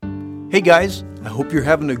Hey guys, I hope you're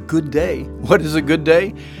having a good day. What is a good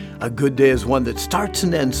day? A good day is one that starts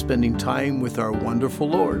and ends spending time with our wonderful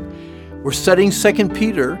Lord. We're studying 2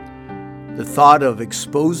 Peter, the thought of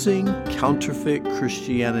exposing counterfeit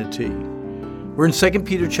Christianity. We're in 2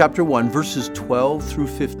 Peter chapter 1, verses 12 through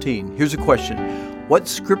 15. Here's a question. What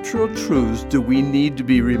scriptural truths do we need to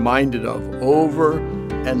be reminded of over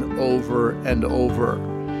and over and over?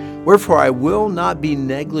 Wherefore I will not be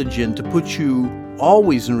negligent to put you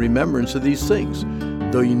always in remembrance of these things,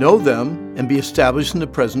 though you know them, and be established in the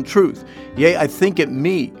present truth. Yea, I think it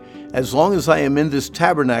meet, as long as I am in this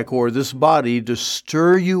tabernacle or this body, to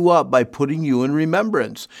stir you up by putting you in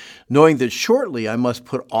remembrance, knowing that shortly I must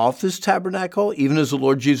put off this tabernacle, even as the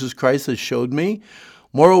Lord Jesus Christ has showed me.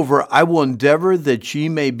 Moreover, I will endeavor that ye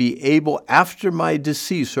may be able after my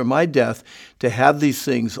decease or my death to have these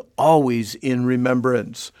things always in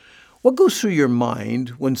remembrance. What goes through your mind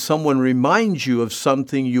when someone reminds you of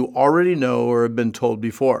something you already know or have been told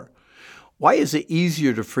before? Why is it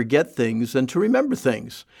easier to forget things than to remember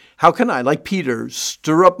things? How can I, like Peter,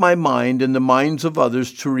 stir up my mind and the minds of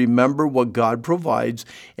others to remember what God provides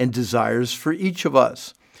and desires for each of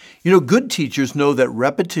us? You know, good teachers know that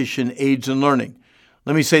repetition aids in learning.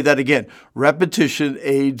 Let me say that again. Repetition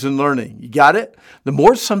aids in learning. You got it? The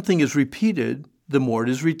more something is repeated, the more it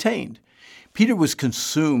is retained. Peter was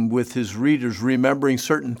consumed with his readers remembering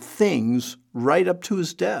certain things right up to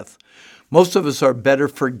his death. Most of us are better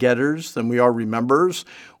forgetters than we are rememberers.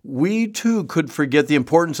 We too could forget the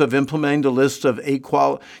importance of implementing the list of 8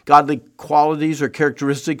 godly qualities or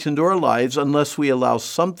characteristics into our lives unless we allow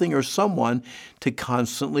something or someone to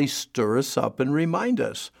constantly stir us up and remind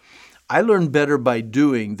us. I learn better by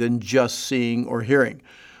doing than just seeing or hearing.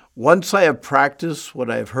 Once I have practiced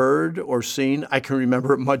what I have heard or seen, I can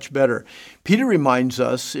remember it much better. Peter reminds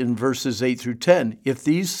us in verses 8 through 10, if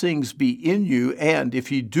these things be in you, and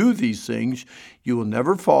if you do these things, you will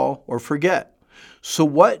never fall or forget. So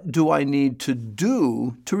what do I need to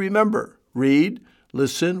do to remember? Read,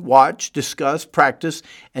 listen, watch, discuss, practice,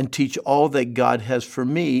 and teach all that God has for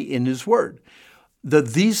me in His Word.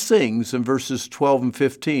 These things in verses 12 and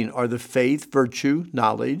 15 are the faith, virtue,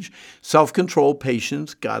 knowledge, self-control,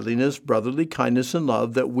 patience, godliness, brotherly kindness, and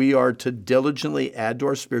love that we are to diligently add to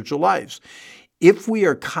our spiritual lives. If we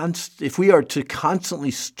are to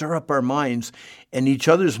constantly stir up our minds and each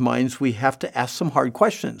other's minds, we have to ask some hard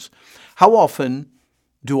questions. How often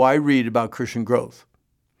do I read about Christian growth?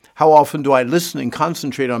 How often do I listen and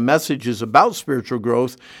concentrate on messages about spiritual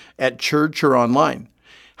growth at church or online?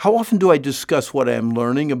 How often do I discuss what I am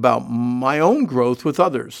learning about my own growth with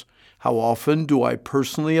others? How often do I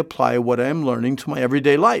personally apply what I am learning to my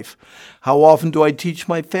everyday life? How often do I teach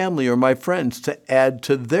my family or my friends to add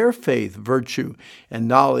to their faith, virtue, and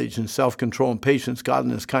knowledge, and self-control, and patience,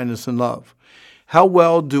 godliness, kindness, and love? How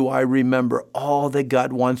well do I remember all that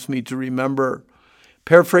God wants me to remember?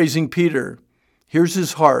 Paraphrasing Peter, here's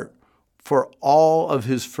his heart for all of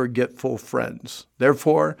his forgetful friends.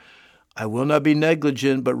 Therefore, I will not be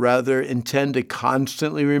negligent, but rather intend to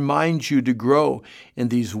constantly remind you to grow in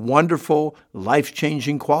these wonderful,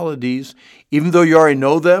 life-changing qualities. Even though you already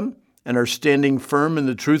know them and are standing firm in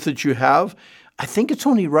the truth that you have, I think it's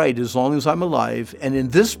only right, as long as I'm alive and in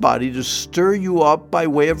this body, to stir you up by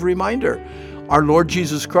way of reminder. Our Lord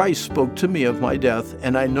Jesus Christ spoke to me of my death,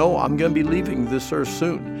 and I know I'm going to be leaving this earth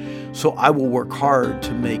soon. So I will work hard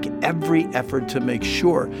to make every effort to make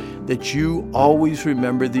sure that you always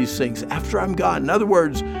remember these things after I'm gone. In other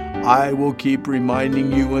words, I will keep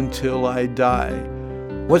reminding you until I die.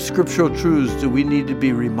 What scriptural truths do we need to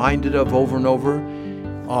be reminded of over and over?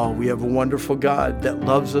 Oh, we have a wonderful God that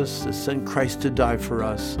loves us, that sent Christ to die for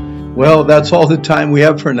us. Well, that's all the time we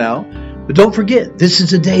have for now. But don't forget, this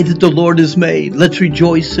is a day that the Lord has made. Let's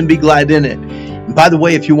rejoice and be glad in it. And by the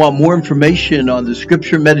way, if you want more information on the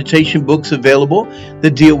scripture meditation books available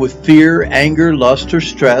that deal with fear, anger, lust, or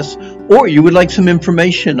stress, or you would like some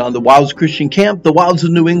information on the Wilds Christian Camp, the Wilds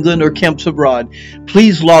of New England, or camps abroad,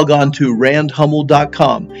 please log on to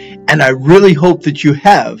randhummel.com. And I really hope that you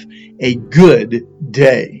have a good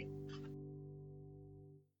day.